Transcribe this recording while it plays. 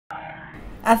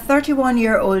A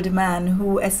 31-year-old man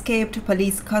who escaped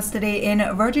police custody in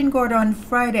Virgin Gorda on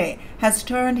Friday has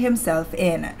turned himself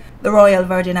in. The Royal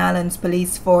Virgin Islands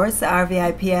Police Force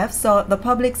 (RVIPF) sought the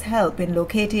public's help in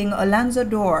locating Alonzo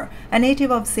Dore, a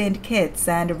native of St. Kitts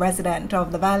and resident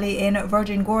of the Valley in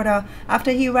Virgin Gorda,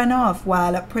 after he ran off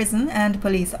while prison and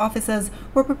police officers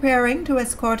were preparing to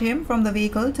escort him from the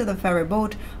vehicle to the ferry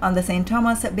boat on the St.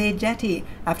 Thomas Bay Jetty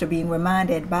after being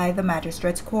remanded by the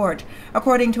Magistrates Court.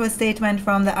 According to a statement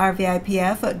from the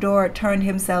RVIPF, Dore turned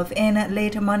himself in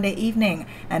late Monday evening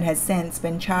and has since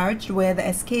been charged with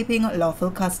escaping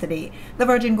lawful custody. The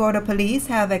Virgin Gorda police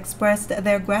have expressed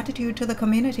their gratitude to the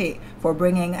community for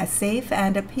bringing a safe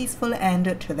and a peaceful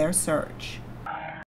end to their search.